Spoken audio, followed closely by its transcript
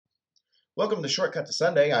Welcome to Shortcut to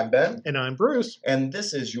Sunday. I'm Ben. And I'm Bruce. And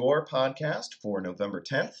this is your podcast for November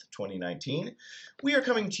 10th, 2019. We are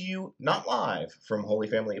coming to you not live from Holy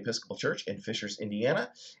Family Episcopal Church in Fishers, Indiana.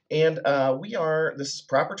 And this is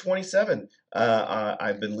Proper 27.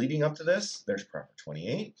 I've been leading up to this. There's Proper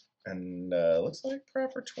 28, and looks like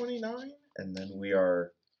Proper 29. And then we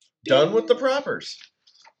are done with the propers.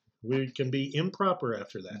 We can be improper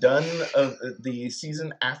after that. Done of the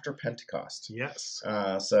season after Pentecost. Yes.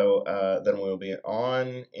 So then we'll be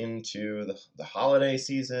on into the holiday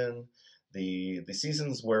season, the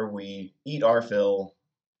seasons where we eat our fill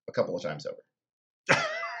a couple of times over.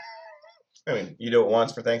 I mean, you do it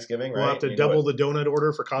once for Thanksgiving, right? We'll have to double the donut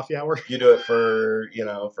order for coffee hour. You do it for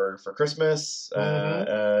Christmas.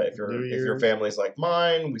 Mm-hmm. If your family's like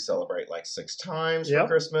mine, we celebrate like 6 times for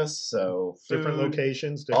Christmas. So different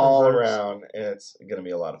locations, different all groups. around. It's going to be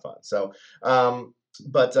a lot of fun. So,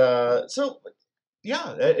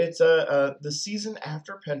 it's the season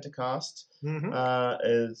after Pentecost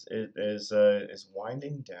is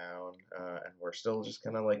winding down, and we're still just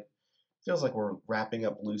kind of like. Feels like we're wrapping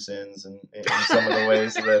up loose ends in some of the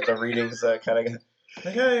ways that the readings kind of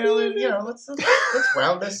like, hey, let's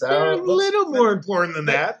round this out. They're a little more important than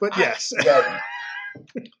that, but yes.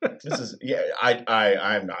 This is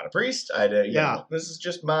I'm not a priest. This is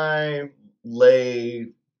just my lay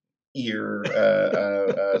ear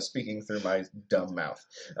speaking through my dumb mouth.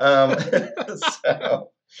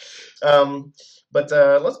 But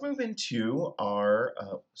let's move into our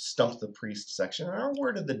Stump the Priest section. Our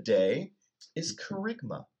word of the day is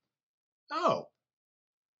kerygma. Oh.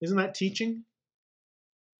 Isn't that teaching?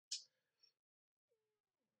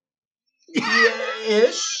 Yeah,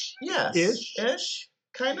 ish. Yes. Ish.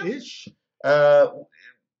 Kind of. Ish.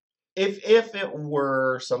 If it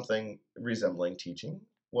were something resembling teaching,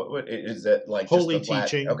 what is it like? Holy just the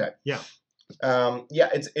teaching. Okay. Yeah.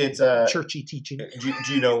 It's churchy teaching. Do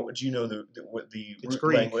you know the root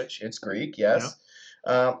Greek. language? It's Greek, yes.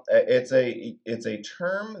 Yeah. It's a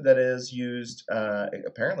term that is used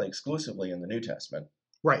apparently exclusively in the New Testament.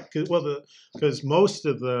 Right. Because most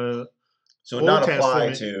of the so it would not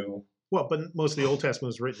apply to but most of the Old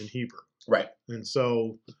Testament is written in Hebrew. Right. And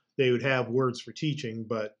so they would have words for teaching,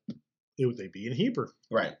 but they'd be in Hebrew.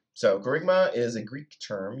 Right. So kerygma is a Greek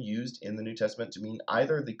term used in the New Testament to mean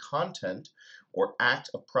either the content or act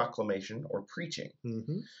of proclamation or preaching.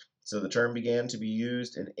 Mm-hmm. So the term began to be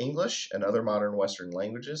used in English and other modern Western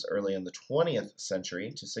languages early in the 20th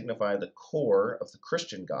century to signify the core of the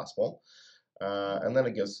Christian gospel. And then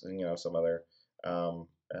it gives some other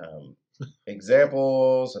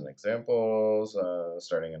examples,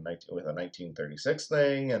 starting with a 1936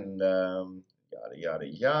 thing and yada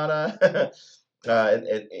yada.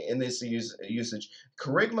 In this usage,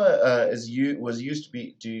 kerygma was used to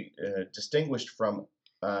be distinguished from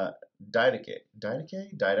didactic. No,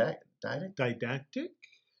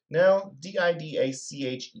 didache.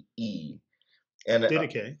 And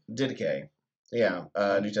didache. Yeah,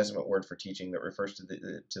 New Testament word for teaching that refers to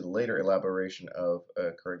the later elaboration of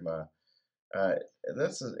kerygma.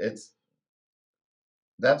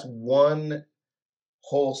 That's one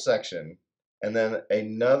whole section. And then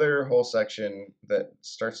another whole section that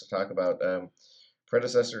starts to talk about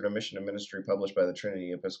predecessor to Mission and Ministry, published by the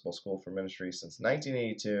Trinity Episcopal School for Ministry since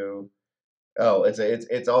 1982. Oh,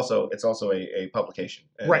 it's also a publication,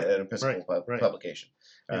 right? An Episcopal publication.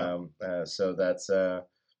 Yeah. So that's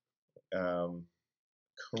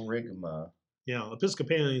kerygma. Yeah,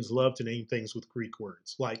 Episcopalians love to name things with Greek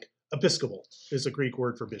words, like Episcopal is a Greek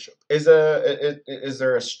word for bishop. Is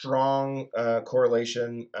there a strong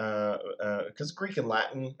correlation? Because Greek and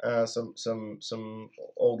Latin, some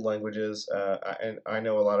old languages, and I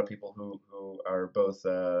know a lot of people who are both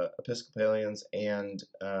Episcopalians and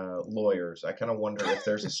lawyers. I kind of wonder if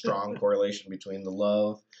there's a strong correlation between the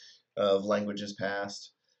love of languages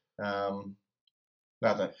past.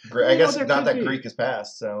 Not that Greek is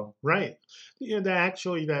past. So right,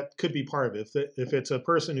 that could be part of it. If it's a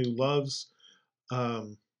person who loves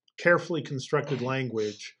carefully constructed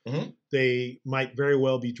language, they might very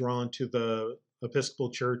well be drawn to the Episcopal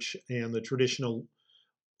Church and the traditional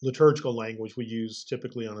liturgical language we use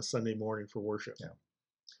typically on a Sunday morning for worship. Yeah,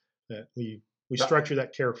 that we structure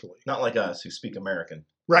that carefully. Not like us who speak American,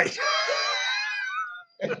 right?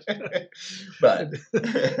 But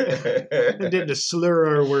and then to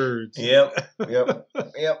slur our words. Yep.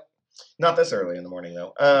 Not this early in the morning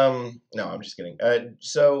though. No, I'm just kidding.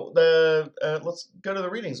 So let's go to the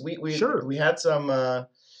readings. We had some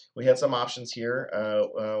options here.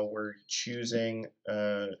 We're choosing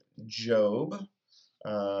Job,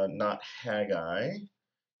 not Haggai,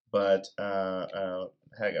 but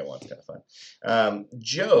Haggai one's kind of fun.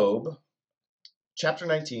 Job chapter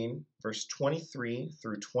 19, verse 23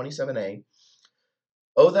 through 27a.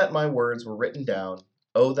 Oh, that my words were written down.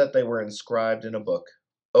 Oh, that they were inscribed in a book.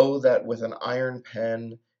 Oh, that with an iron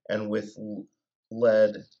pen and with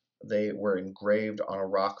lead they were engraved on a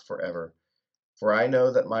rock forever. For I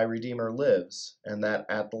know that my Redeemer lives, and that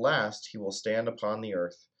at the last he will stand upon the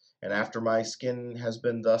earth. And after my skin has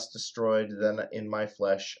been thus destroyed, then in my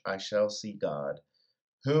flesh I shall see God,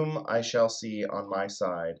 whom I shall see on my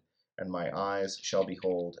side, and my eyes shall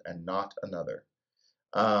behold, and not another.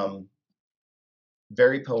 Um,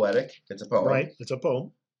 Very poetic. It's a poem. Right. It's a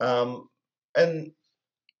poem. And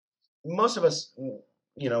most of us,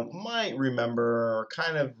 might remember or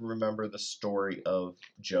kind of remember the story of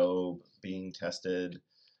Job being tested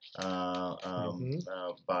by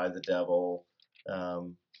the devil,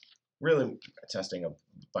 really testing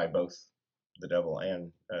by both the devil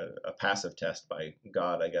and a passive test by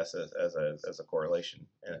God, I guess, as a correlation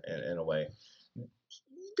in a way.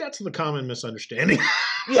 That's the common misunderstanding.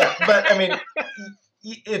 Yeah, but I mean,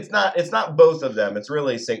 it's not both of them. It's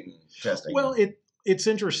really Satan testing. Well, it's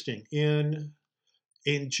interesting in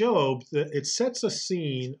Job that it sets a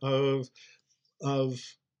scene of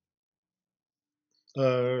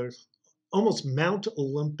almost Mount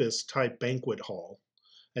Olympus type banquet hall,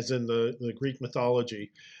 as in the Greek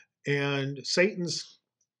mythology, and Satan's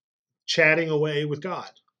chatting away with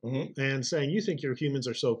God and saying, "You think your humans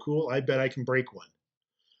are so cool? I bet I can break one."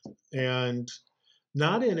 And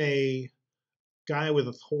not in a guy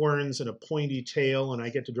with horns and a pointy tail, and I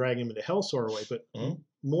get to drag him into hell sort of way, but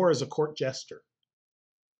more as a court jester.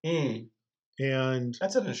 And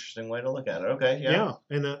that's an interesting way to look at it. Okay, yeah,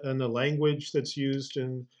 and the language that's used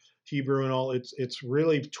in Hebrew and all, it's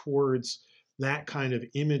really towards that kind of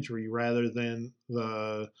imagery rather than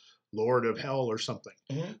the Lord of Hell or something.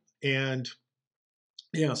 And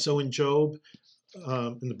yeah, so in Job,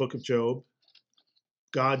 in the book of Job,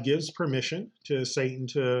 God gives permission to Satan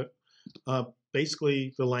to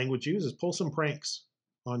basically, the language uses, pull some pranks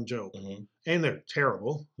on Job. And they're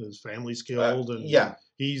terrible. His family's killed and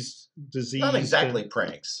he's diseased. Not exactly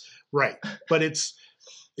pranks. Right. But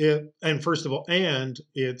and first of all, and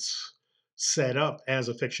it's set up as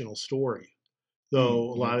a fictional story,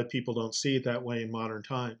 though a lot of people don't see it that way in modern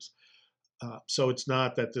times. So it's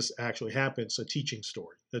not that this actually happened. It's a teaching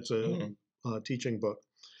story. It's a teaching book.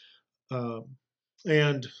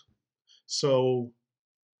 And so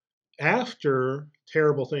after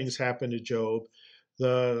terrible things happen to Job,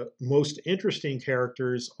 the most interesting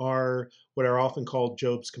characters are what are often called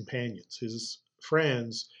Job's companions, his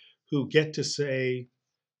friends who get to say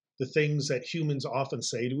the things that humans often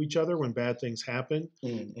say to each other when bad things happen.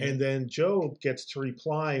 And then Job gets to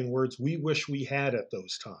reply in words we wish we had at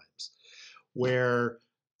those times, where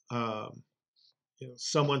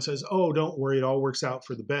someone says, "Oh, don't worry, it all works out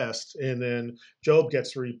for the best." And then Job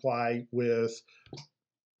gets to reply with,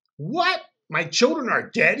 "What? My children are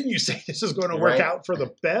dead and you say this is going to work out for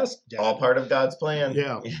the best?" All part of God's plan.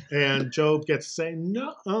 Yeah. And Job gets to say,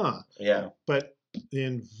 "Nuh-uh." Yeah. But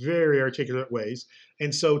in very articulate ways.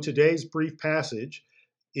 And so today's brief passage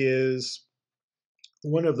is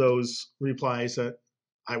one of those replies that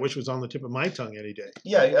I wish was on the tip of my tongue any day.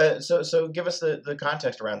 Yeah. So give us the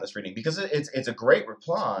context around this reading, because it's a great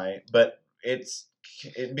reply, but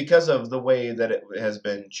because of the way that it has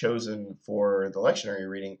been chosen for the lectionary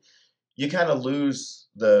reading, you kind of lose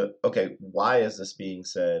why is this being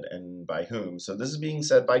said and by whom? So this is being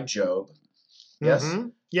said by Job, yes,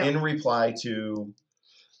 in reply to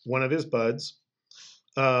one of his buds,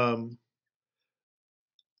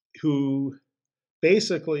 who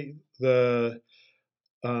basically the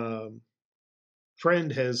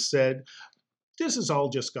friend has said, "This is all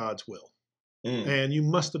just God's will, and you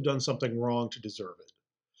must have done something wrong to deserve it."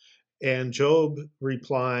 And Job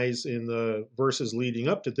replies in the verses leading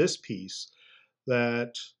up to this piece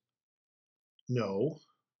that, "No,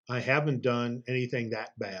 I haven't done anything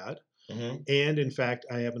that bad. And in fact,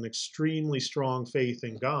 I have an extremely strong faith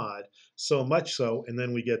in God, so much so." And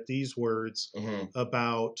then we get these words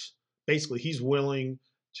about basically he's willing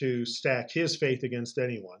to stack his faith against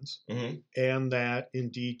anyone's, and that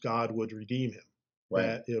indeed God would redeem him.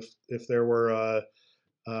 Right. That if there were a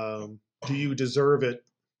do you deserve it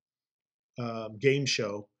game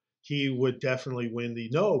show, he would definitely win the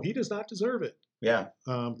 "no, he does not deserve it"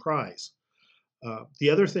 prize. The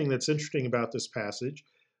other thing that's interesting about this passage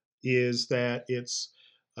is that it's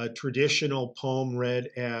a traditional poem read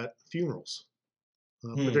at funerals,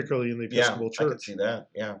 particularly in the Episcopal Church. I can see that,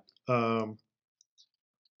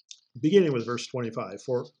 beginning with verse 25,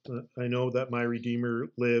 "For I know that my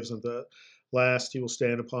Redeemer lives, and the last he will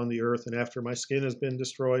stand upon the earth, and after my skin has been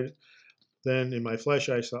destroyed, Then in my flesh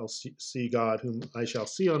I shall see God, whom I shall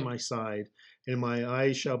see on my side, and my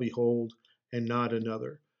eyes shall behold, and not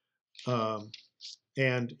another.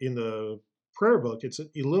 And in the prayer book, it's a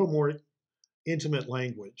little more intimate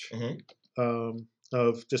language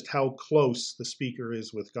of just how close the speaker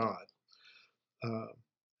is with God.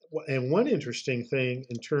 And one interesting thing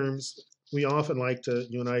in terms, we often like to,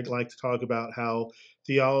 you and I like to talk about how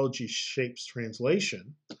theology shapes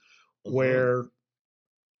translation, where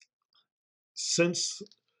since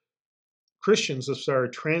Christians have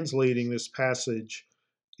started translating this passage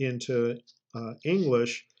into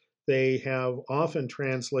English, they have often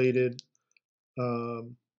translated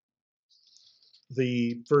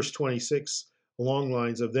the verse 26 along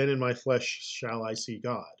lines of, then in my flesh shall I see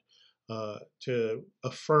God, to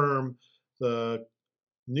affirm the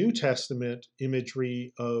New Testament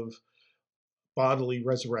imagery of bodily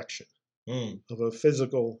resurrection, of a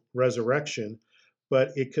physical resurrection, but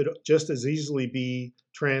it could just as easily be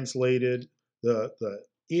translated, the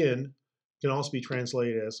in can also be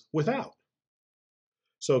translated as without.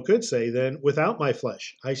 So it could say then, without my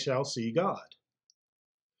flesh, I shall see God.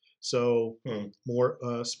 So more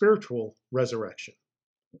spiritual resurrection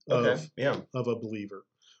of a believer,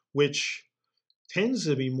 which tends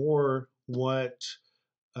to be more what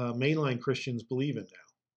mainline Christians believe in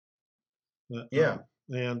now.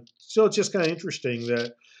 And so it's just kind of interesting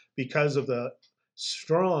that because of the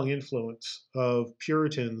strong influence of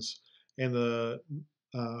Puritans and the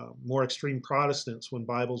more extreme Protestants when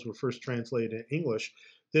Bibles were first translated in English,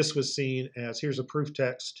 this was seen as, here's a proof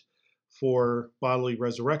text for bodily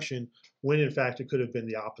resurrection, when in fact it could have been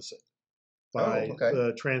the opposite by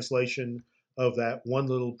the translation of that one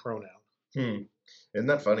little pronoun. Isn't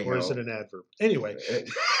that funny? Or is it an adverb? Anyway.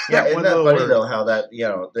 Yeah, isn't that funny though, how that,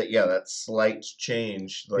 that slight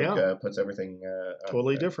change puts everything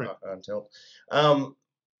totally different on tilt.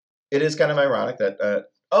 It is kind of ironic that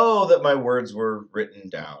that my words were written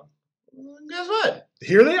down. Guess what?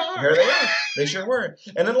 Here they are. Here they are. They sure were.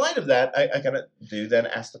 And in light of that, I kind of do then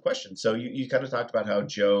ask the question. So you kind of talked about how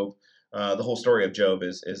Job, the whole story of Job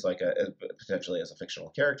is like potentially as a fictional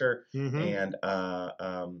character, and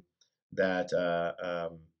that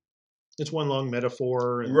it's one long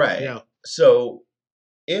metaphor, right? Yeah. So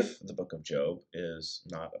if the book of Job is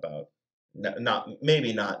not about,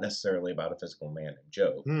 maybe not necessarily about a physical man named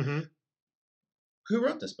Job, who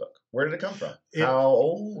wrote this book? Where did it come from? How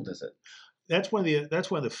old is it? That's one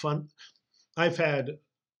of the fun. I've had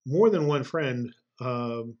more than one friend.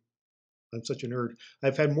 I'm such a nerd.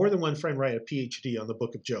 I've had more than one friend write a PhD on the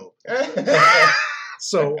book of Job.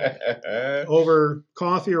 So over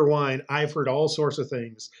coffee or wine, I've heard all sorts of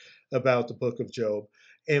things about the book of Job.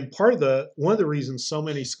 And one of the reasons so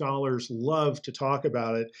many scholars love to talk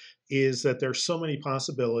about it is that there's so many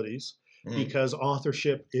possibilities, because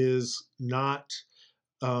authorship is not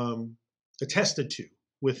attested to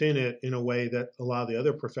within it in a way that a lot of the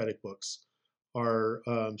other prophetic books are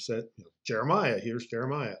said. Jeremiah, here's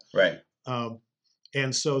Jeremiah. Right.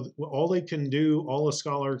 And so all a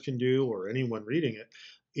scholar can do, or anyone reading it,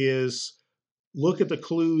 is look at the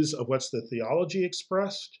clues of what's the theology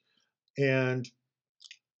expressed and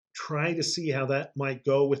try to see how that might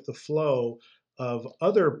go with the flow of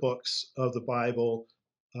other books of the Bible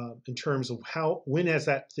in terms of when has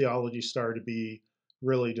that theology started to be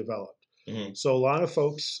really developed. So a lot of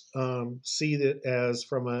folks see it as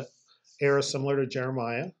from an era similar to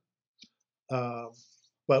Jeremiah,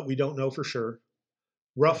 but we don't know for sure.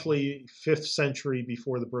 Roughly 5th century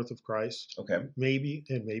before the birth of Christ. Okay. Maybe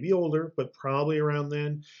older, but probably around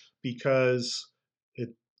then, because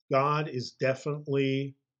God is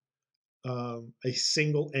definitely a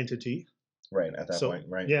single entity. Right, at that point,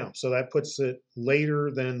 right. Yeah, so that puts it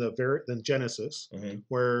later than Genesis,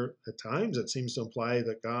 where at times it seems to imply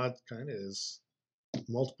that God kind of is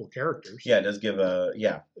multiple characters. Yeah, it does give a,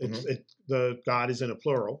 the God is in a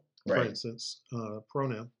plural, for instance,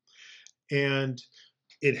 pronoun. And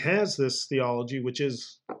it has this theology, which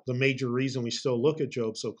is the major reason we still look at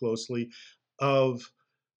Job so closely, of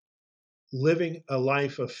living a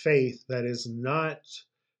life of faith that is not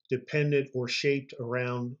dependent or shaped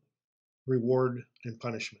around reward and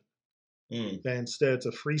punishment. That instead it's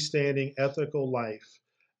a freestanding ethical life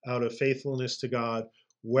out of faithfulness to God,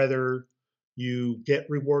 whether you get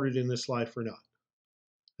rewarded in this life or not.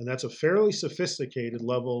 And that's a fairly sophisticated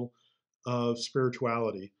level of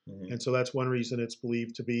spirituality. And so that's one reason it's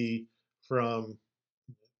believed to be from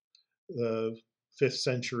the 5th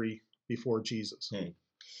century before Jesus.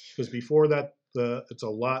 Because before that, it's a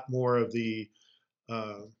lot more of the,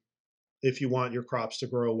 if you want your crops to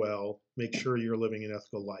grow well, make sure you're living an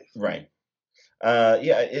ethical life. Right.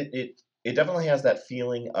 it definitely has that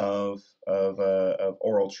feeling of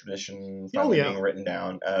oral tradition Oh finally yeah. being written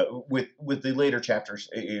down. With the later chapters,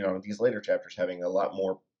 these later chapters having a lot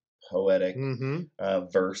more poetic Mm-hmm.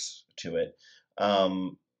 verse to it.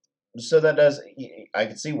 Um, so that does, I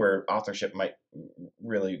could see where authorship might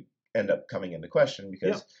really end up coming into question Yeah.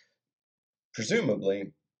 because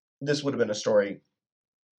presumably this would have been a story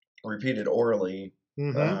repeated orally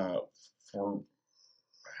Mm-hmm. uh, for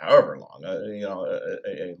however long,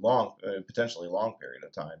 a long, potentially long period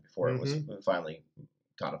of time before it was Mm-hmm. finally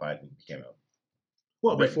codified and became a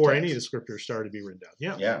Well, written before any of the text. scriptures started to be written down.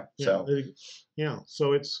 Yeah. Yeah. Yeah. So. Yeah.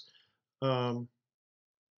 So um,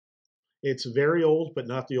 it's very old, but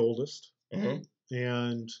not the oldest. Hmm.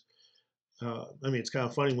 And I mean, it's kind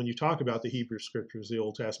of funny when you talk about the Hebrew scriptures, the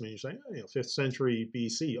Old Testament. You say, oh, 5th century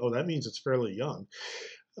BC. Oh, that means it's fairly young.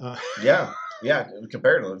 Uh, Yeah. Yeah.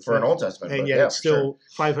 Comparatively for an and, Old Testament and book, yet yeah, it's for sure. still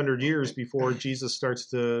 500 years before Jesus starts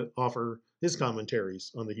to offer his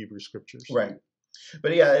commentaries on the Hebrew scriptures. Right.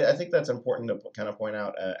 But yeah, I think that's important to kind of point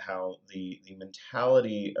out how the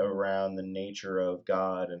mentality around the nature of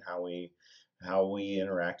God and how we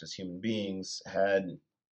interact as human beings had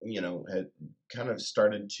kind of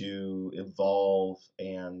started to evolve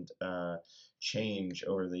and change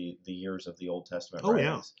over the years of the Old Testament Oh, yeah.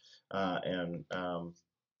 writings, and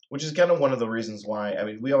which is kind of one of the reasons why. I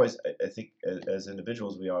mean, we always, I think, as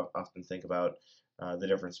individuals, we often think about the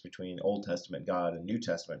difference between Old Testament God and New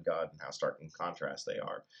Testament God and how stark in contrast they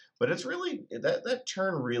are. But it's really that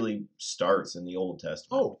turn really starts in the Old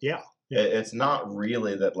Testament. Oh, yeah. Yeah. It's not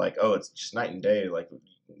really that like, oh, it's just night and day, like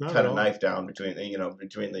Not at cut a all. knife down between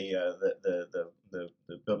the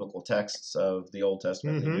biblical texts of the Old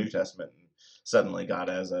Testament and the Mm-hmm. New Testament, and suddenly God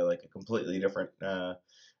has a completely different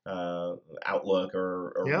outlook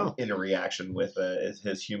or Yeah. in a reaction with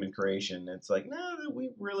his human creation. It's like, no,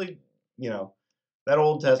 we really, that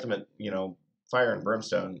Old Testament, fire and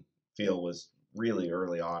brimstone feel was really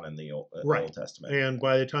early on in the Right. Old Testament. And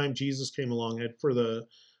by the time Jesus came along, had for the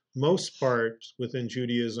most part within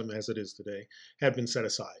Judaism, as it is today, had been set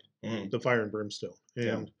aside, Mm-hmm. the fire and brimstone.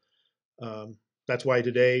 Yeah. And that's why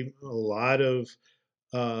today a lot of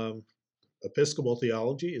um, Episcopal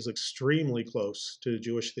theology is extremely close to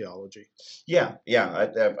Jewish theology. Yeah, yeah,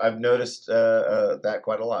 I've noticed that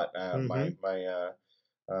quite a lot. Mm-hmm.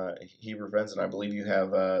 My Hebrew friends, and I believe you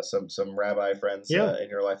have some rabbi friends Yeah. in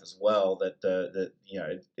your life as well. That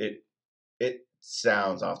it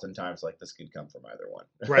sounds oftentimes like this could come from either one,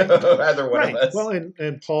 Right. either one of Right. Well, us.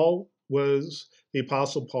 and Paul was the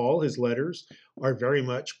Apostle Paul. His letters are very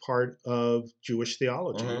much part of Jewish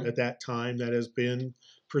theology Hmm. at that time that has been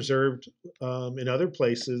preserved in other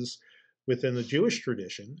places within the Jewish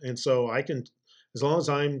tradition. And so I can, as long as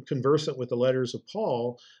I'm conversant with the letters of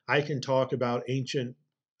Paul, I can talk about ancient,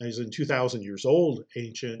 as in 2,000 years old,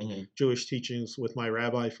 ancient Hmm. Jewish teachings with my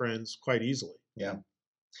rabbi friends quite easily. Yeah.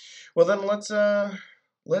 Well, then let's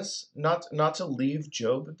not to leave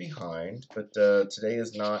Job behind, but today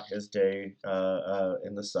is not his day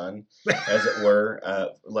in the sun, as it were,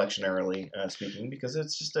 lectionarily speaking, because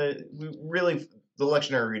it's just the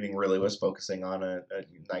lectionary reading really was focusing on a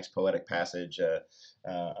nice poetic passage,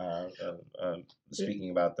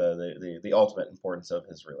 speaking about the ultimate importance of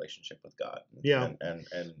his relationship with God, Yeah. and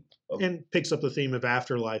And picks up the theme of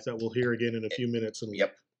afterlife that we'll hear again in a few minutes. And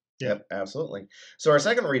yep. yeah. Yep, absolutely. So our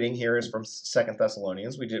second reading here is from Second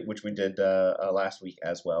Thessalonians, which we did last week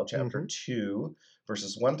as well, chapter Mm-hmm. 2,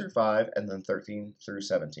 verses 1 through 5, and then 13 through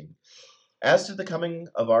 17. As to the coming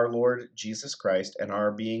of our Lord Jesus Christ and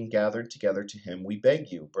our being gathered together to him, we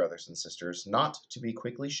beg you, brothers and sisters, not to be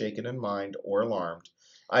quickly shaken in mind or alarmed,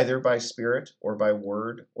 either by spirit or by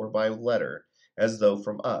word or by letter, as though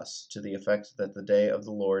from us, to the effect that the day of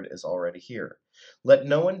the Lord is already here. Let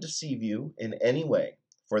no one deceive you in any way,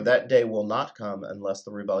 for that day will not come unless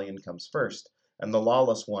the rebellion comes first, and the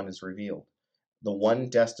lawless one is revealed, the one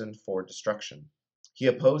destined for destruction. He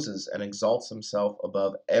opposes and exalts himself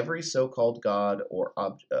above every so-called God or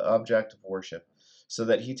object of worship, so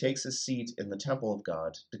that he takes his seat in the temple of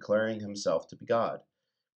God, declaring himself to be God.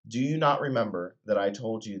 Do you not remember that I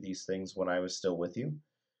told you these things when I was still with you?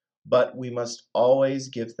 But we must always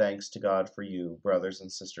give thanks to God for you, brothers and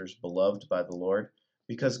sisters, beloved by the Lord,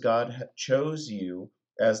 because God chose you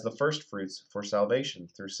as the firstfruits for salvation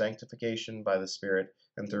through sanctification by the Spirit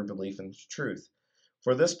and through belief in truth.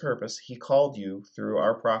 For this purpose he called you through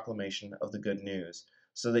our proclamation of the good news,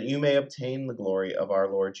 so that you may obtain the glory of our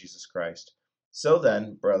Lord Jesus Christ. So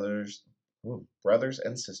then, brothers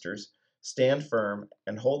and sisters, stand firm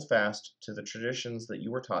and hold fast to the traditions that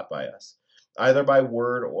you were taught by us, either by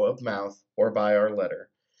word of mouth or by our letter.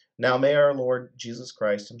 Now may our Lord Jesus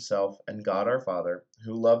Christ himself and God our Father,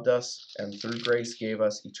 who loved us and through grace gave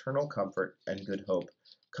us eternal comfort and good hope,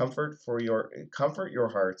 comfort your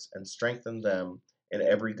hearts and strengthen them in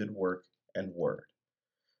every good work and word.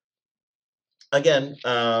 Again,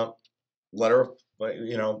 letter of,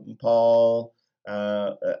 Paul,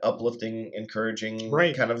 uplifting, encouraging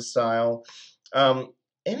Right. kind of style.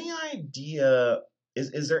 Any idea?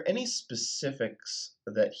 Is there any specifics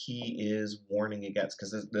that he is warning against?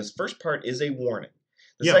 Because this first part is a warning.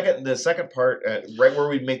 The second part, right where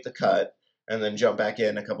we make the cut and then jump back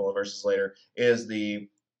in a couple of verses later, is the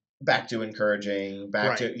back to encouraging,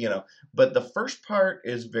 back to But the first part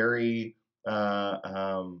is very almost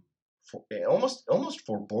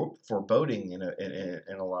foreboding in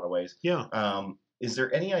a lot of ways. Yeah. Is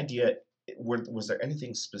there any idea? Was there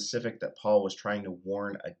anything specific that Paul was trying to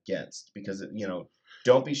warn against? Because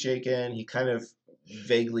don't be shaken. He kind of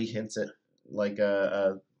vaguely hints at like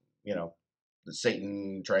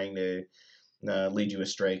Satan trying to lead you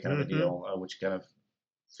astray kind of a deal, which kind of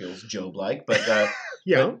feels Job-like. But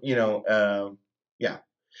yeah, yeah.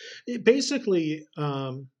 Basically,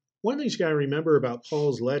 one of the things you got to remember about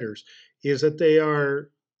Paul's letters is that they are,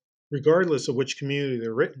 regardless of which community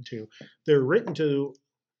they're written to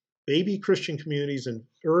baby Christian communities in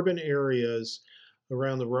urban areas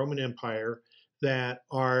around the Roman Empire that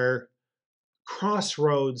are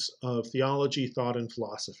crossroads of theology, thought, and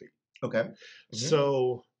philosophy. Okay.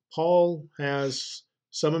 So Paul has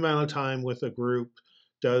some amount of time with a group,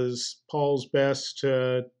 does Paul's best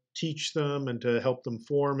to teach them and to help them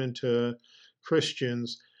form into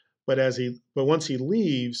Christians. But once he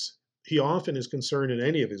leaves, he often is concerned in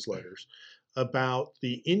any of his letters about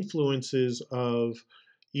the influences of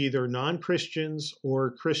either non-Christians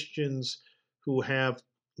or Christians who have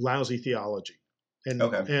lousy theology,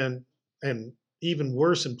 and even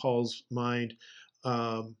worse in Paul's mind,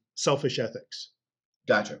 selfish ethics.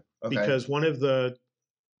 Gotcha. Okay. Because one of the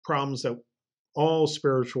problems that all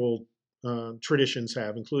spiritual traditions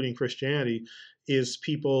have, including Christianity, is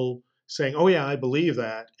people saying, "Oh yeah, I believe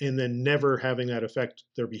that," and then never having that affect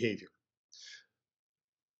their behavior.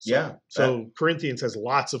 So Corinthians has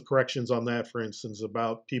lots of corrections on that, for instance,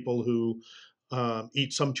 about people who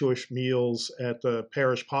eat sumptuous meals at the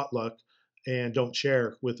parish potluck and don't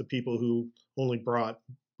share with the people who only brought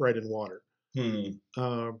bread and water.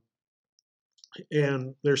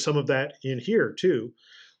 And there's some of that in here too.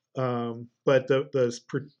 But the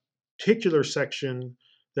particular section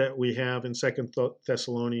that we have in Second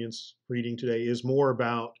Thessalonians reading today is more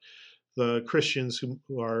about the Christians who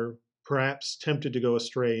are perhaps tempted to go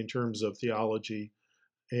astray in terms of theology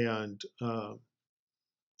and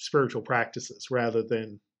spiritual practices rather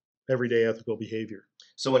than everyday ethical behavior.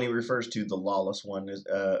 So when he refers to the lawless one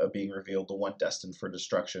being revealed, the one destined for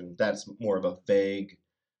destruction, that's more of a vague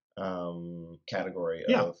category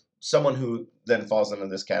of someone who then falls into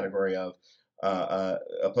this category of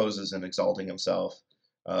opposes and exalting himself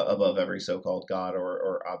above every so-called god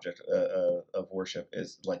or object of worship,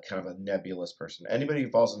 is like kind of a nebulous person. Anybody who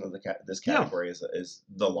falls into this category is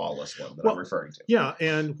the lawless one that I'm referring to. Yeah,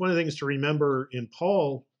 and one of the things to remember in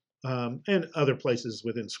Paul and other places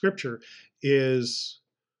within Scripture is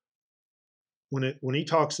when he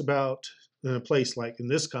talks about in a place like in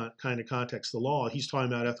this kind of context, the law, he's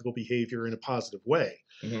talking about ethical behavior in a positive way.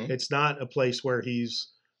 It's not a place where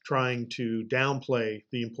he's trying to downplay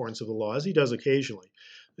the importance of the law, as he does occasionally.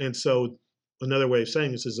 And so another way of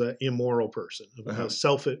saying this is an immoral person,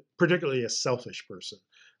 particularly a selfish person,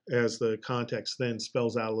 as the context then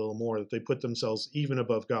spells out a little more, that they put themselves even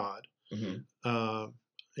above God.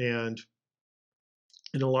 And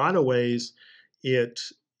in a lot of ways, it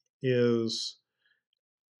is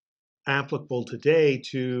applicable today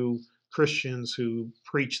to Christians who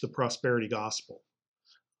preach the prosperity gospel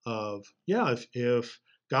of, if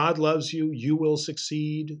God loves you, you will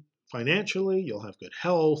succeed financially, you'll have good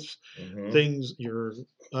health, your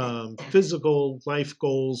physical life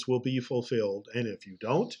goals will be fulfilled. And if you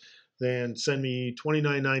don't, then send me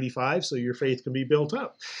 $29.95 so your faith can be built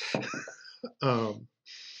up.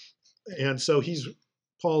 And so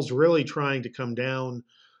Paul's really trying to come down,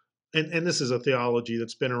 and this is a theology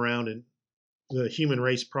that's been around in the human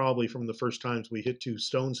race probably from the first times we hit two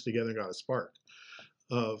stones together and got a spark.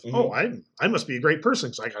 Of I must be a great person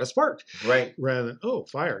because I got a spark, right? Rather than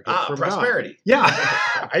fire from prosperity. God.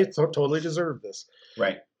 Yeah, I totally deserve this,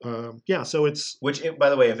 right? So it's by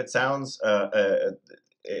the way, if it sounds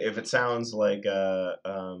like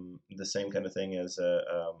the same kind of thing as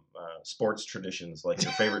sports traditions, like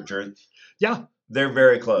your favorite jersey, They're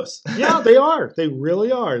very close. Yeah, they are. They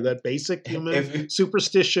really are. That basic human If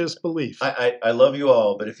superstitious belief. I love you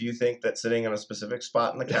all, but if you think that sitting on a specific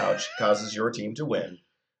spot on the couch causes your team to win,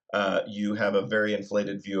 you have a very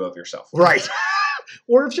inflated view of yourself. Right.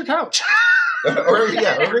 Or it's your couch. or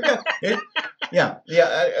yeah,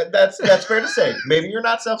 that's fair to say. Maybe you're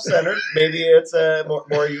not self-centered. Maybe it's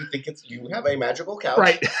more you think you have a magical couch.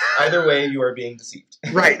 Right. Either way, you are being deceived.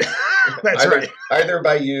 Right. That's right. Either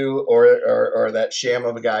by you or that sham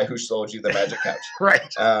of a guy who sold you the magic couch.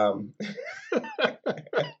 Right.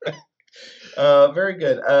 Very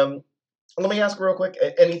good. Let me ask real quick,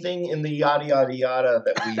 anything in the yada yada yada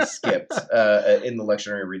that we skipped in the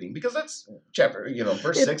lectionary reading? Because that's chapter,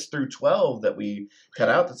 verse 6 through 12 that we cut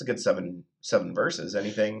out. That's a good seven verses.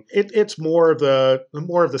 Anything? It's more of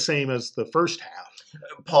the same as the first half.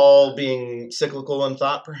 Paul being cyclical in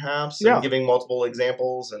thought, perhaps, and giving multiple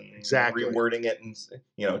examples and exactly rewording it, and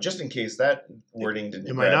just in case that wording didn't.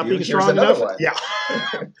 It might not be strong enough. One. Yeah.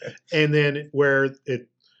 And then where it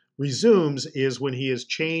resumes is when he has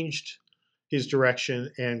changed his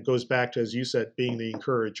direction and goes back to, as you said, being the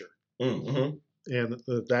encourager. Mm-hmm. And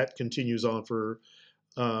that continues on for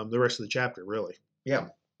the rest of the chapter, really. Yeah.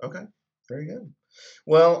 Okay. Very good.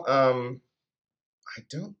 Well, I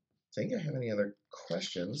don't think I have any other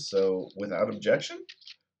questions. So without objection,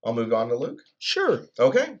 I'll move on to Luke. Sure.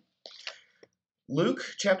 Okay. Luke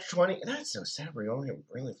chapter 20. That's so sad. We only have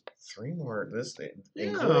really 3 more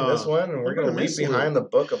including this one. And we're going to leave behind the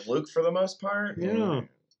book of Luke for the most part. Yeah.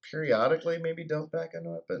 Periodically maybe delve back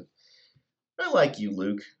into it, but I like you,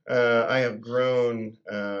 Luke. I have grown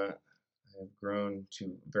to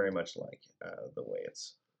very much like the way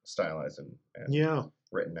it's stylized and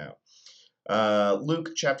written out.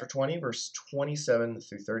 Luke chapter 20, verse 27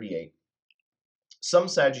 through 38. Some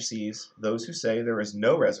Sadducees, those who say there is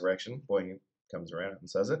no resurrection, boy, he comes around and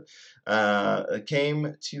says it,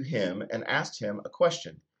 came to him and asked him a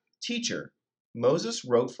question. Teacher, Moses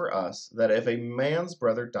wrote for us that if a man's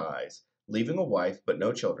brother dies, leaving a wife but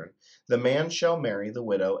no children, the man shall marry the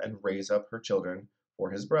widow and raise up her children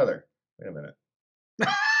for his brother. Wait a minute.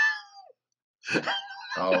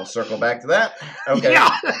 I'll circle back to that. Okay.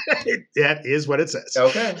 Yeah, that is what it says.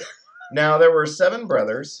 Okay. Now there were 7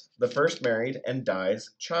 brothers. The first married and died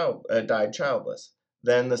childless.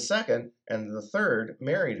 Then the second and the third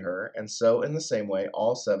married her, and so in the same way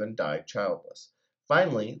all 7 died childless.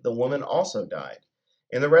 Finally, the woman also died.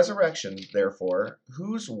 In the resurrection, therefore,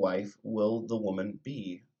 whose wife will the woman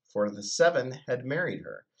be? For the 7 had married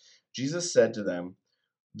her. Jesus said to them,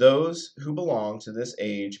 those who belong to this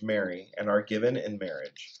age marry and are given in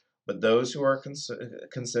marriage. But those who are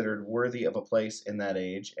considered worthy of a place in that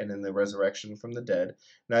age and in the resurrection from the dead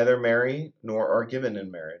neither marry nor are given in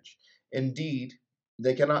marriage. Indeed,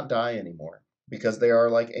 they cannot die anymore, because they are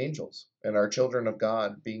like angels and are children of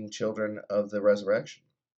God, being children of the resurrection.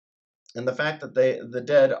 And the fact that the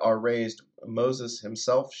dead are raised, Moses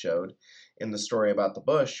himself showed in the story about the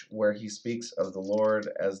bush, where he speaks of the Lord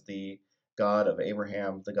as the God of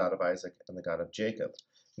Abraham, the God of Isaac, and the God of Jacob.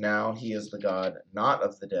 Now he is the God not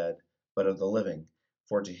of the dead, but of the living,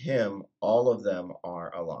 for to him all of them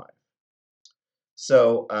are alive.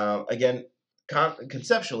 So again,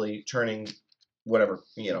 conceptually turning whatever,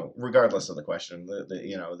 regardless of the question,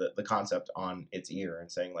 the concept on its ear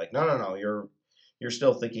and saying like, no, you're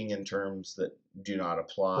still thinking in terms that do not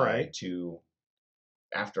apply to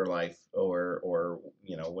afterlife or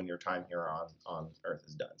when your time here on earth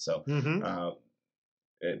is done. So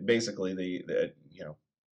basically the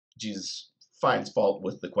Jesus finds fault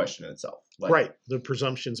with the question itself. Like, the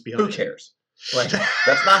presumptions behind who cares? Like,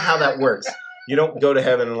 that's not how that works. You don't go to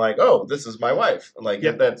heaven and like, oh, this is my wife. Like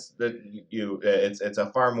it's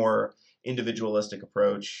a far more individualistic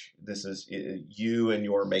approach. This is you and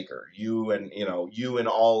your maker. You and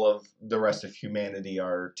all of the rest of humanity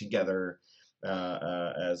are together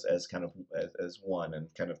as kind of as one,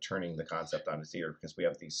 and kind of turning the concept on its ear, because we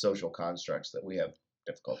have these social constructs that we have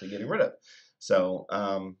difficulty getting rid of. So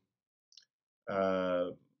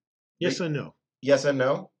yes and no. Yes and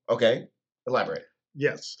no. Okay, elaborate.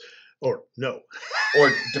 Yes or no.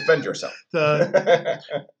 Or defend yourself.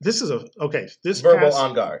 This is this verbal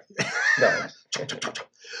on guard. No.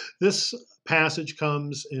 This passage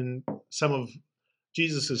comes in some of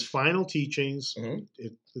Jesus's final teachings. Mm-hmm.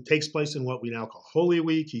 It takes place in what we now call Holy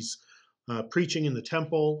Week. He's preaching in the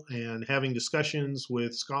temple and having discussions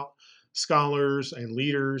with scholars and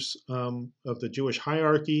leaders of the Jewish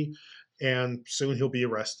hierarchy, and soon he'll be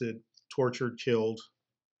arrested, tortured, killed,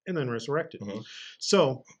 and then resurrected. Mm-hmm.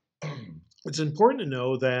 So it's important to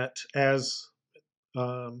know that, as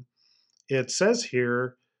it says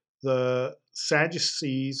here, the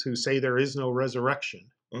Sadducees, who say there is no resurrection,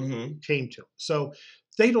 came to him. So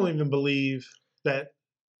they don't even believe that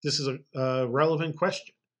this is a relevant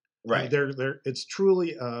question. Right. I mean, it's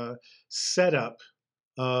truly a setup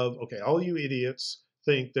of, okay, all you idiots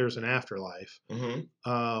think there's an afterlife.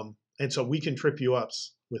 And so we can trip you up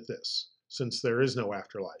with this, since there is no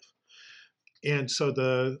afterlife. And so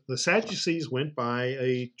the Sadducees went by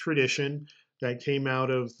a tradition that came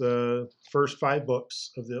out of the first 5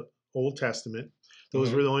 books of the Old Testament.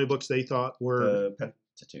 Those were the only books they thought were the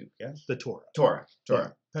Pentateuch, yeah? The Torah. Torah. Yeah.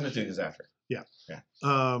 Pentateuch is after. Yeah.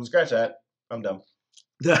 Scratch that. I'm dumb.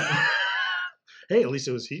 Hey, at least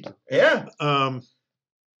it was Hebrew. Yeah.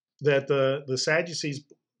 That the Sadducees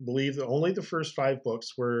believed that only the first 5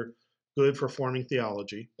 books were good for forming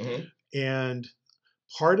theology. And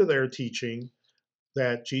part of their teaching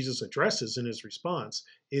that Jesus addresses in his response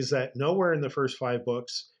is that nowhere in the first 5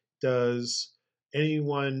 books does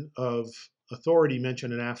anyone of authority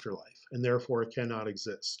mention an afterlife, and therefore it cannot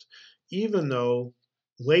exist, even though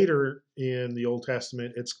later in the Old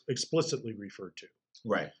Testament it's explicitly referred to.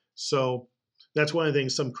 Right. So that's one of the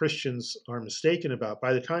things some Christians are mistaken about.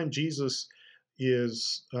 By the time Jesus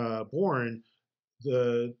is born,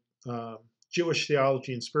 the Jewish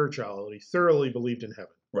theology and spirituality thoroughly believed in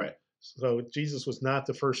heaven. Right. So Jesus was not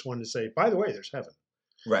the first one to say, by the way, there's heaven.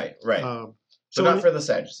 Right. So So not for the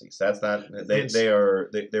Sadducees. That's not they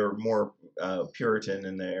were more Puritan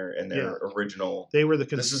in their original. They were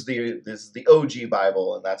this is the OG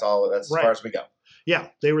Bible, and that's all. That's as far as we go. Yeah,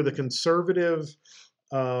 they were the conservative,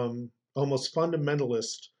 almost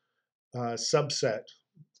fundamentalist subset.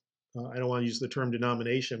 I don't want to use the term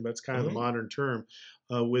denomination, but it's kind of the modern term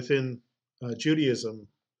within Judaism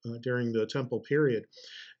during the Temple period.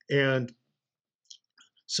 And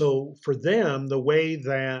so for them, the way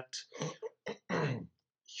that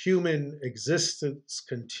human existence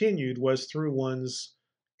continued was through one's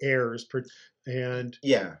heirs. And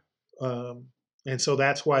so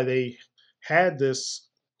that's why they had this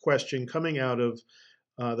question coming out of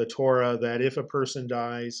the Torah that if a person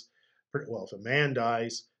dies, well, if a man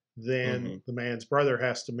dies, then the man's brother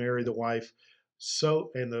has to marry the wife. So,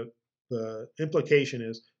 and the implication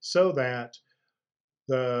is so that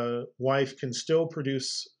the wife can still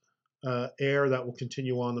produce heir that will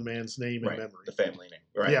continue on the man's name and memory. The family name.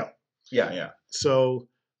 Right. Yeah. So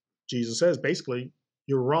Jesus says, basically,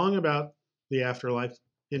 you're wrong about the afterlife.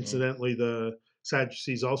 Incidentally, the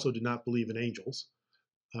Sadducees also did not believe in angels,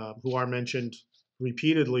 who are mentioned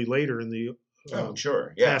repeatedly later in the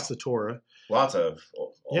past the Torah. Lots of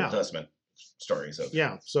Old Testament stories of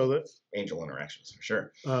so that angel interactions, for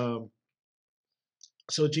sure.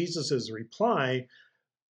 So Jesus's reply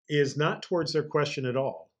is not towards their question at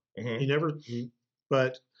all. He never,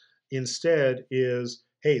 but instead is,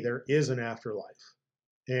 hey, there is an afterlife,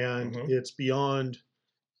 and it's beyond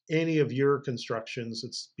any of your constructions.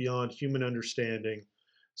 It's beyond human understanding.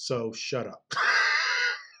 So shut up.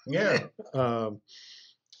 And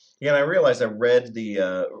I realized I read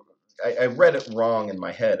I read it wrong in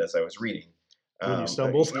my head as I was reading. When you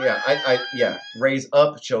stumbled? Raise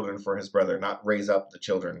up children for his brother, not raise up the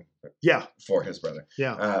children for his brother.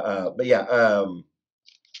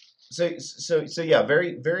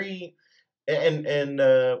 Very, very, and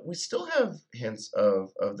we still have hints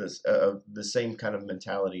of this of the same kind of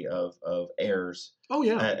mentality of heirs.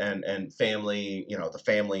 And family, the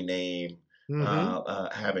family name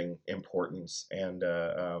having importance, and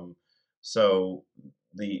so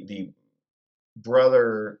the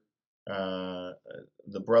brother.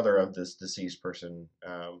 The brother of this deceased person,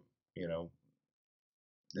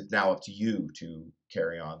 it's now up to you to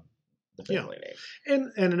carry on the family name.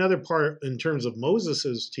 And another part in terms of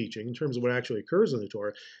Moses's teaching, in terms of what actually occurs in the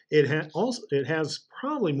Torah, it has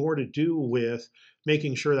probably more to do with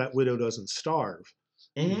making sure that widow doesn't starve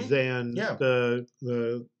than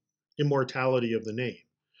the immortality of the name,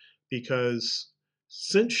 because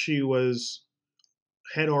since she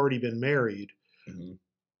had already been married.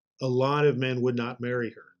 A lot of men would not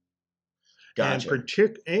marry her. Gotcha.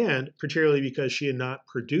 And particularly because she had not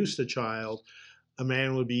produced a child, a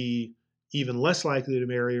man would be even less likely to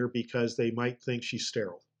marry her because they might think she's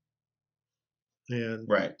sterile. And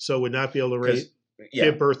so would not be able to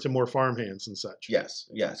give birth to more farmhands and such. Yes.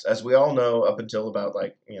 As we all know, up until about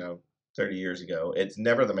 30 years ago, it's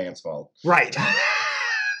never the man's fault. Right.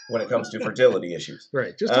 When it comes to fertility issues.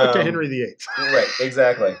 Right. Just talk to Henry VIII. Right.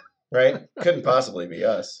 Exactly. Right? Couldn't possibly be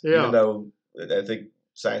us. Even though I think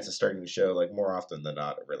science is starting to show, more often than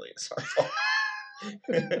not, it really is our fault.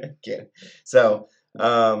 So,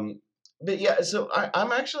 so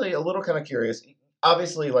I'm actually a little kind of curious.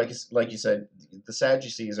 Obviously, like you said, the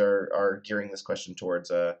Sadducees are gearing this question towards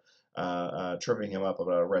tripping him up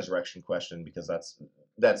about a resurrection question, because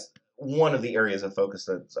that's one of the areas of focus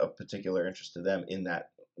that's of particular interest to them, in that,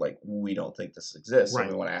 like, we don't think this exists, Right.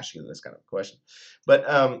 and we want to ask you this kind of question. But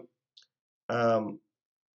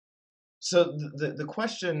so the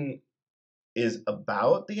question is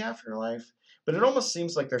about the afterlife, but it almost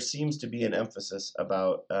seems like there seems to be an emphasis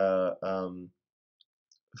about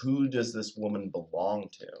who does this woman belong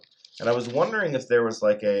to, and I was wondering if there was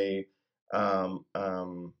like a um,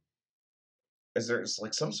 um, is there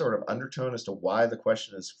like some sort of undertone as to why the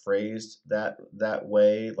question is phrased that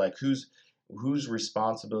way, like whose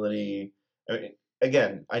responsibility. I mean,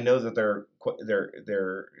 again, I know that their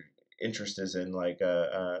interest is in like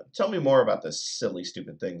tell me more about this silly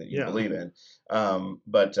stupid thing that you believe in,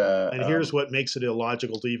 but and here's what makes it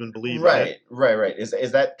illogical to even believe in it. right, is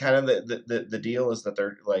that kind of the deal, is that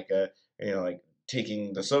they're like like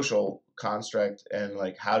taking the social construct, and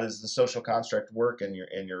like, how does the social construct work in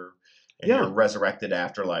your resurrected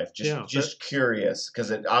afterlife? Just curious, because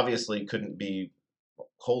it obviously couldn't be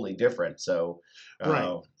wholly different. So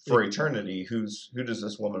for eternity, who does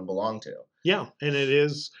this woman belong to? Yeah, and it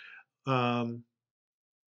is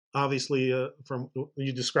obviously from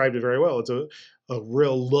you described it very well. It's a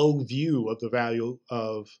real low view of the value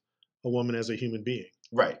of a woman as a human being.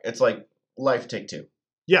 Right. It's like life take two.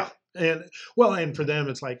 Yeah, and for them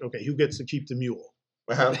it's like, okay, who gets to keep the mule?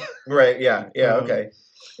 Right. Yeah. Okay.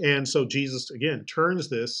 And so Jesus again turns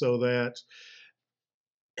this so that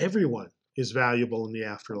everyone is valuable in the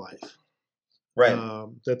afterlife. Right.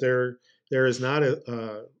 That there is not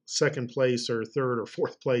a second place or third or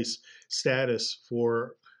fourth place status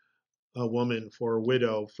for a woman, for a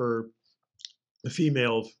widow, for a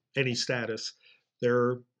female of any status.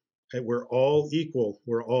 We're all equal.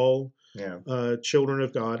 We're all children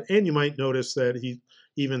of God. And you might notice that he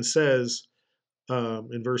even says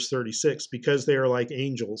in verse 36, because they are like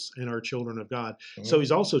angels and are children of God. Mm-hmm. So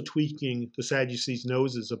he's also tweaking the Sadducees'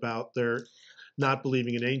 noses about their not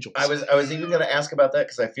believing in angels. I was even going to ask about that,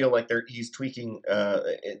 because I feel like he's tweaking them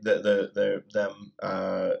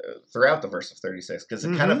throughout the verse of 36, because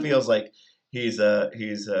it kind of feels like he's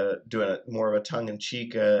doing more of a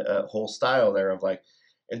tongue-in-cheek whole style there of like,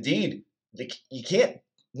 indeed, you can't,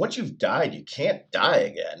 once you've died, you can't die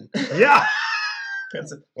again. Yeah.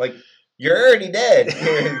 It's like, you're already dead.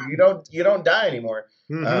 you don't die anymore.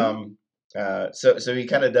 Mm-hmm. So he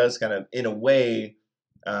kind of does in a way,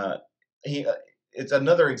 it's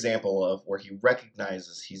another example of where he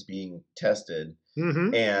recognizes he's being tested,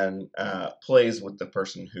 mm-hmm. and plays with the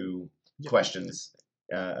person who questions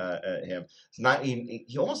him. It's not he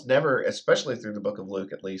almost never, especially through the book of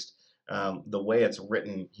Luke, at least the way it's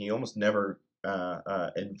written, he almost never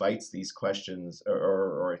invites these questions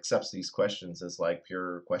or accepts these questions as like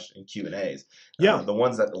pure question Q&As. The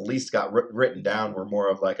ones that at least got written down were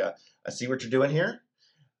more of like I see what you're doing here,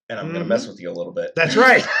 and I'm going to mess with you a little bit. That's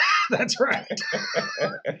right. That's right.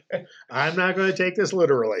 I'm not going to take this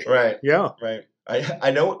literally. Right. Yeah. Right. I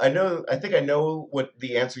think I know what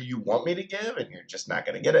the answer you want me to give, and you're just not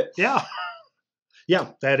going to get it. Yeah.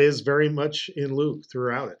 Yeah, that is very much in Luke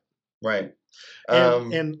throughout it. Right.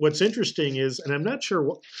 And what's interesting is, and I'm not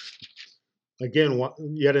sure,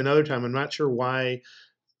 yet another time, I'm not sure why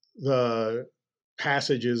the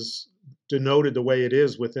passage is denoted the way it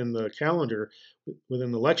is within the calendar,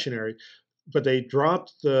 within the lectionary, but they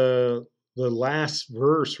dropped the last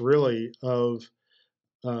verse really of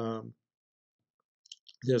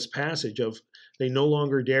this passage of they no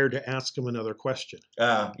longer dared to ask him another question.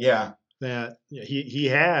 Yeah. That he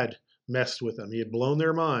had messed with them. He had blown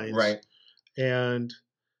their minds. Right. And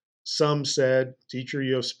some said, "Teacher,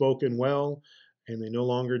 you have spoken well," and they no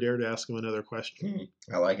longer dare to ask him another question.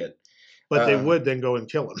 I like it. But they would then go and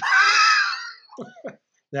kill him.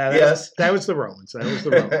 Yes. That was the Romans.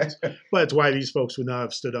 But it's why these folks would not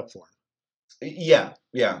have stood up for him. Yeah.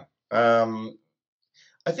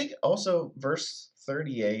 I think also verse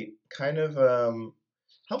 38 kind of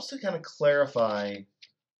helps to kind of clarify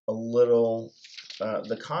a little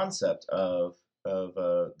the concept of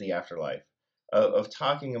the afterlife, of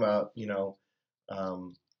talking about,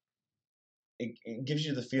 it gives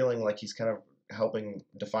you the feeling like he's kind of helping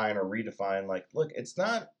define or redefine, like, look, it's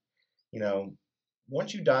not,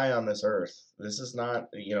 once you die on this earth, this is not,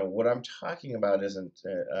 what I'm talking about isn't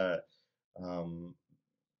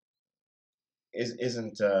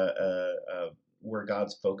where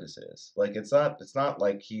God's focus is. Like, it's not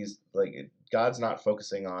like God's not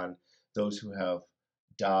focusing on those who have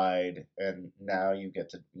died and now you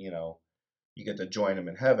get to join him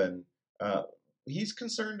in heaven. He's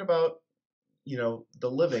concerned about the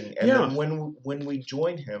living, and then when we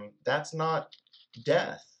join him, that's not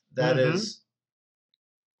death. That is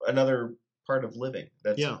another part of living.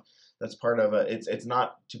 Yeah. That's part of a. It's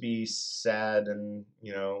not to be sad and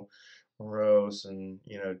morose and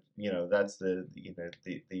that's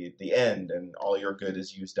the end, and all your good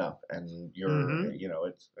is used up, and you're Hmm.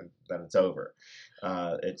 it's and then it's over.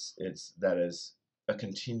 It's that is a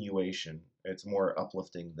continuation. It's more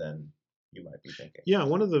uplifting than you might be thinking. Yeah.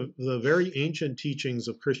 One of the very ancient teachings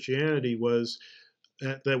of Christianity was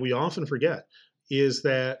that we often forget is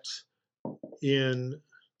that in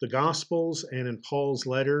the Gospels and in Paul's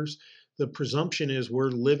letters, the presumption is we're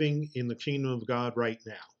living in the kingdom of God right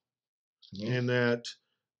now, Mm-hmm. and that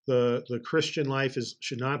the Christian life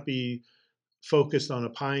should not be focused on a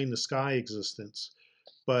pie in the sky existence,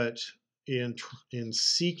 but in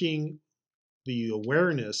seeking the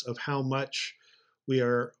awareness of how much we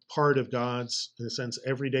are part of God's, in a sense,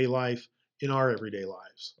 everyday life in our everyday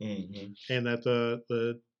lives, Mm-hmm. and that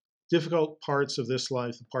the difficult parts of this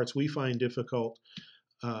life, the parts we find difficult,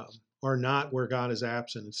 um, are not where God is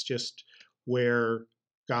absent. It's just where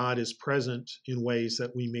God is present in ways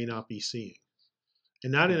that we may not be seeing.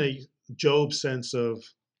 And not in a Job sense of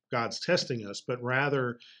God's testing us, but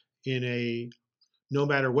rather in a no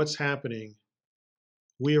matter what's happening,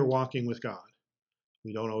 we are walking with God.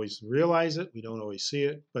 We don't always realize it, we don't always see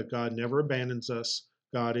it, but God never abandons us.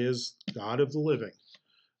 God is God of the living,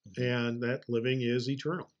 and that living is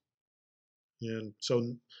eternal. And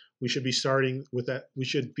so we should be starting with that. We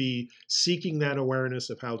should be seeking that awareness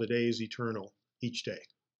of how the day is eternal each day.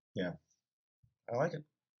 Yeah, I like it.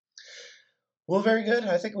 Well, very good.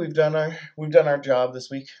 I think we've done our job this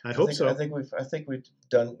week. I hope think so. I think we've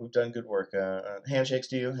done good work. Handshakes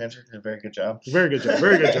to you, Andrew. A very good job. Very good job.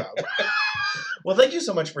 Very good job. Well, thank you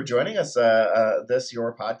so much for joining us. This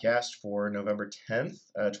your podcast for November 10th,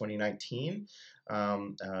 2019.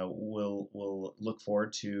 We'll look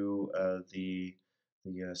forward to the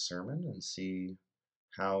sermon and see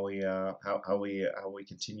how we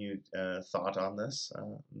continue thought on this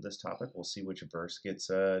topic. We'll see which verse gets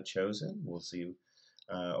chosen. We'll see,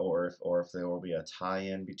 or if there will be a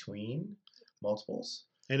tie-in between multiples.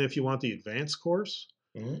 And if you want the advanced course,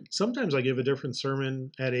 Mm-hmm. sometimes I give a different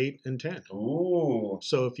sermon at 8 and 10. Ooh!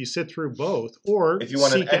 So if you sit through both, or if you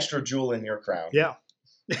want an extra jewel in your crown, yeah,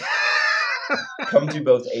 come to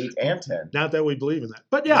both 8 and 10. Not that we believe in that,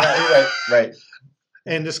 but yeah. Right.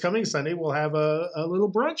 And this coming Sunday, we'll have a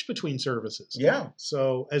little brunch between services. Yeah.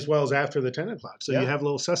 So as well as after the 10 o'clock. So you have a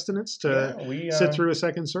little sustenance to sit through a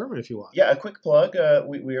second sermon if you want. Yeah, a quick plug.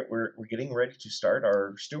 We're getting ready to start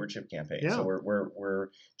our stewardship campaign. Yeah. So we're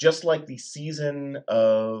just like the season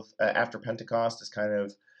of after Pentecost is kind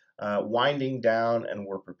of winding down, and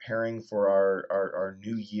we're preparing for our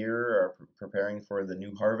new year, preparing for the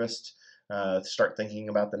new harvest. Start thinking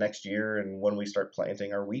about the next year and when we start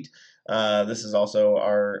planting our wheat. This is also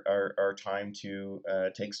our time to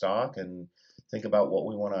take stock and think about what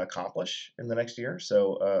we want to accomplish in the next year.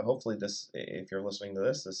 So hopefully, if you're listening to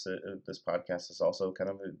this podcast is also kind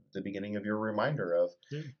of the beginning of your reminder of,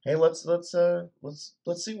 hey, let's see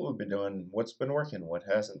what we've been doing, what's been working, what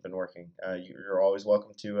hasn't been working. You're always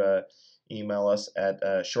welcome to email us at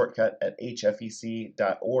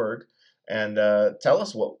shortcut@hfec.org and tell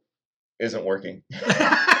us what isn't working.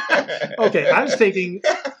 Okay, I was taking.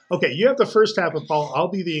 Okay, you have the first half of Paul. I'll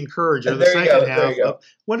be the encourager. The second half of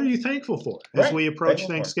what are you thankful for as we approach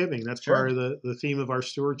Thanksgiving? That's part of the theme of our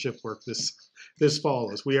stewardship work this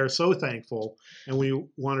fall. Is we are so thankful, and we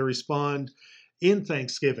want to respond in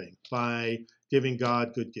Thanksgiving by giving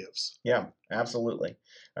God good gifts. Yeah, absolutely.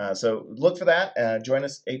 So look for that. Join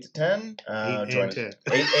us 8 to 10. 8 and 10.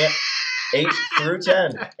 8 through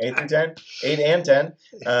 10. 8 through 10. 8 and 10.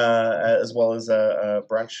 As well as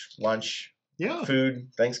brunch, lunch, food,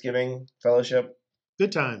 Thanksgiving, fellowship.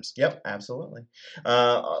 Good times. Yep, absolutely.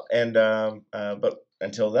 But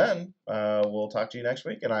until then, we'll talk to you next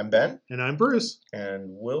week. And I'm Ben. And I'm Bruce. And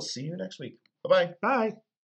we'll see you next week. Bye-bye. Bye.